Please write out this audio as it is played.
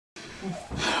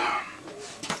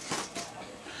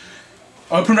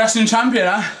Open Wrestling Champion,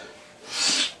 huh?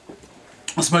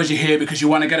 I suppose you're here because you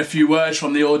want to get a few words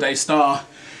from the all-day star,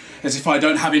 as if I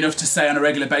don't have enough to say on a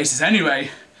regular basis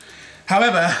anyway.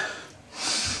 However,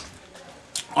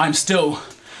 I'm still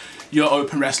your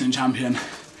Open Wrestling Champion.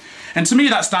 And to me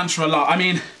that stands for a lot. I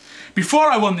mean, before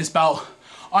I won this belt,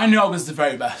 I knew I was the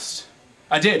very best.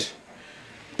 I did.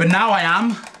 But now I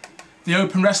am the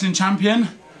Open Wrestling Champion.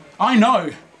 I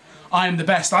know I am the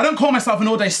best. I don't call myself an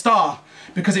all-day star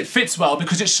because it fits well,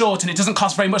 because it's short and it doesn't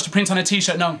cost very much to print on a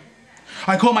t-shirt, no.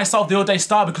 I call myself the all-day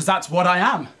star because that's what I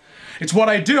am. It's what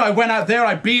I do. I went out there,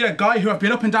 I beat a guy who I've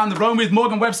been up and down the road with,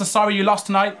 Morgan Webster. Sorry you lost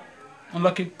tonight.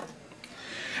 Unlucky.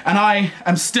 And I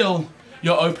am still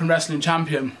your Open Wrestling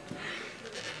Champion.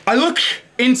 I look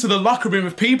into the locker room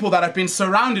of people that I've been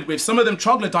surrounded with. Some of them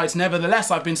troglodytes,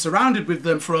 nevertheless, I've been surrounded with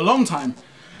them for a long time.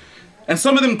 And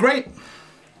some of them great.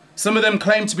 Some of them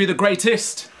claim to be the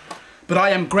greatest. But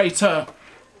I am greater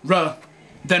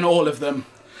than all of them.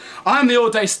 I'm the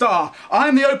all-day star.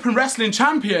 I'm the Open Wrestling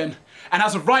Champion. And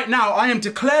as of right now, I am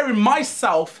declaring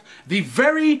myself the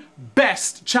very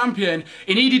best champion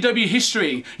in EDW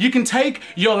history. You can take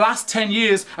your last 10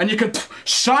 years and you can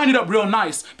shine it up real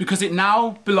nice because it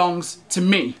now belongs to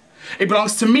me. It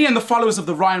belongs to me and the followers of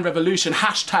the Ryan Revolution.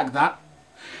 Hashtag that.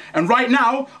 And right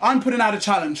now, I'm putting out a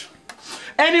challenge.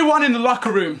 Anyone in the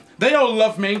locker room, they all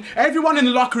love me. Everyone in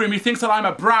the locker room who thinks that I'm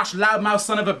a brash, loudmouth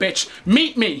son of a bitch,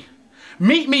 meet me.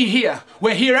 Meet me here.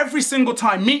 We're here every single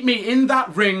time. Meet me in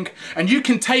that ring and you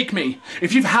can take me.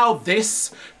 If you've held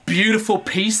this beautiful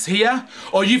piece here,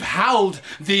 or you've held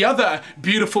the other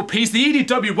beautiful piece, the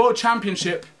EDW World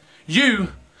Championship, you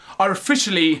are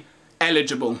officially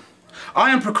eligible. I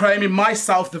am proclaiming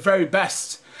myself the very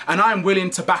best and I am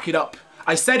willing to back it up.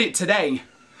 I said it today.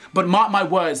 But mark my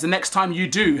words, the next time you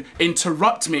do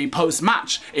interrupt me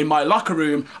post-match in my locker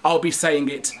room, I'll be saying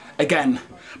it again.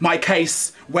 My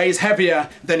case weighs heavier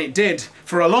than it did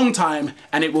for a long time,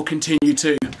 and it will continue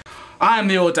to. I am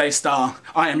the all-day star.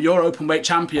 I am your open weight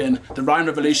champion. The Ryan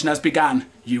Revolution has begun.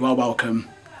 You are welcome.